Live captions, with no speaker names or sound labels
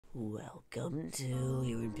Welcome to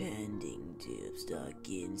your impending tube stuck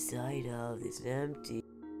inside of this empty.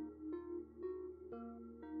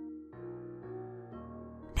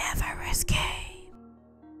 Never escape.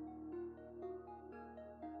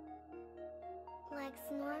 Like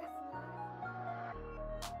snort.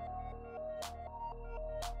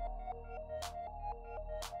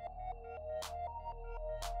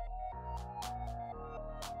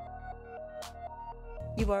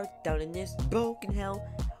 You are down in this broken hell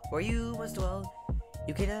where you must dwell.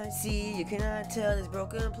 You cannot see, you cannot tell this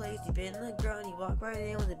broken place deep in the ground. You walk right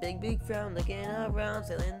in with a big frown, looking around,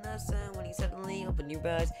 sailing the sun. When you suddenly open your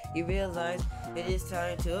eyes, you realize it is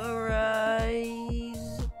time to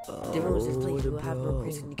arise. The road is this place, you will have no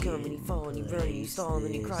grace when you come, and you fall, and you run, and you stall, and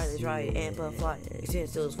then you cry, and try to amplify. You stand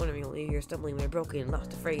still, just wondering, only you're stumbling, we're broken,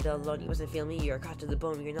 lost, afraid, alone. You mustn't feel me, you're caught to the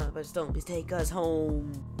bone, you're not but a stone. Please take us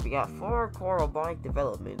home. We got 4 coral bike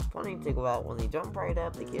developments, plenty to go out. When they jump right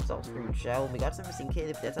up, the kids all scream shout. We got some missing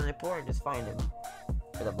kids, but that's unimportant, just find him.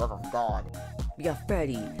 For the love of God. We got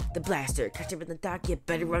Freddy, the blaster, catch him in the dark, you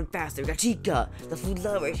better run faster. We got Chica, the food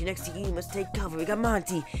lover, she next to you, must take cover. We got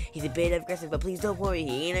Monty, he's a bit aggressive, but please don't worry,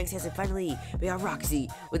 he ain't excessive. Finally, we got Roxy,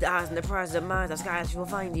 with eyes and the prize of minds, our skies will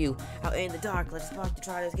find you. Out in the dark, let's spark to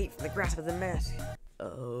try to escape from the grasp of the mask.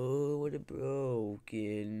 Oh, what a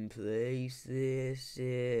broken place this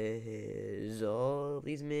is. All of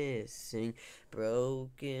these missing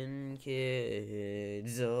broken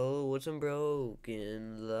kids. Oh, what some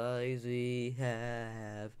broken lives we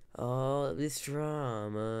have. All of this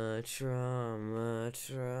trauma.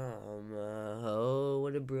 Oh,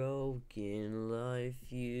 what a broken life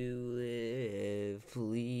you live.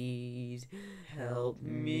 Please help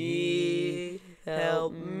me.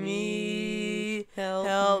 Help me.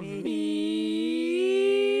 Help me.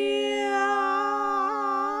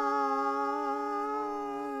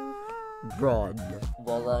 Run.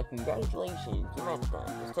 Well, congratulations, you ran done.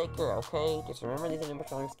 Just take care, okay? Just remember these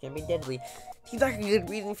animatronics can be deadly. Seems like a good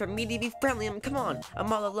reason for me to be friendly. I mean, come on.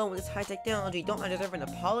 I'm all alone with this high technology. Don't I deserve an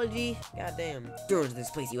apology? Goddamn. Doors to this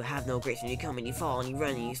place, you have no grace when you come and you fall and you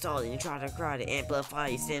run and you stall and you try to cry to amplify.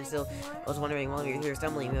 You stand still. I was wondering while you're here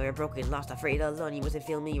stumbling, we were broken, lost, afraid, alone. You mustn't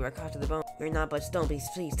feel me, you are caught to the bone. You're not but stone.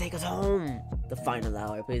 Please take us home. The final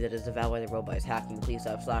hour. Please let us devour the robot is hacking. Please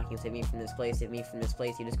stop slacking. Save me from this place. Save me from this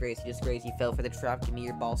place. You disgrace. You fell for the trap. Give me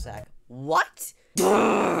your ball sack. What? You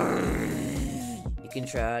can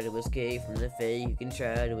try to escape from the fake. You can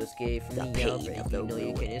try to escape from the outbreak. You know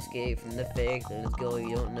you can escape from the fake. Let us go.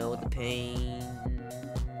 You don't know the pain.